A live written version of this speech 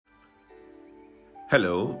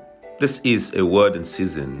Hello, this is A Word in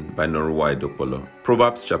Season by Noruwa Idopolo.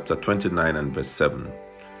 Proverbs chapter 29 and verse 7.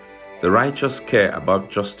 The righteous care about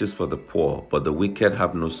justice for the poor, but the wicked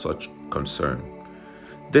have no such concern.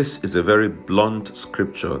 This is a very blunt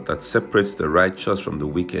scripture that separates the righteous from the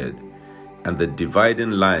wicked, and the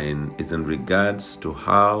dividing line is in regards to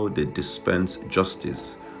how they dispense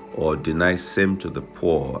justice or deny same to the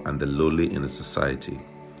poor and the lowly in a society.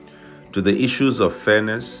 Do the issues of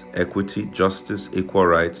fairness, equity, justice, equal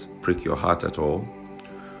rights prick your heart at all?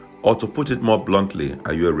 Or to put it more bluntly,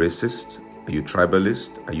 are you a racist? Are you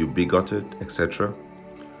tribalist? Are you bigoted, etc.?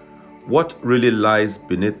 What really lies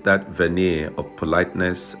beneath that veneer of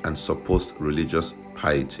politeness and supposed religious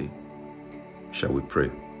piety? Shall we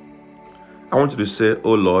pray? I want you to say,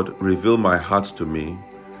 "O Lord, reveal my heart to me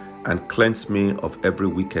and cleanse me of every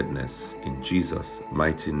wickedness in Jesus'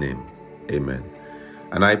 mighty name. Amen."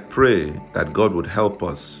 And I pray that God would help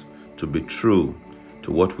us to be true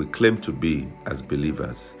to what we claim to be as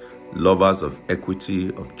believers, lovers of equity,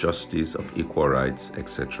 of justice, of equal rights,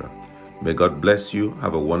 etc. May God bless you.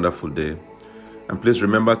 Have a wonderful day. And please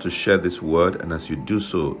remember to share this word, and as you do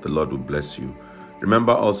so, the Lord will bless you.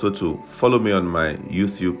 Remember also to follow me on my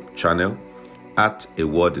YouTube channel at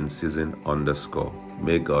 @awordinseason_.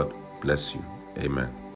 May God bless you. Amen.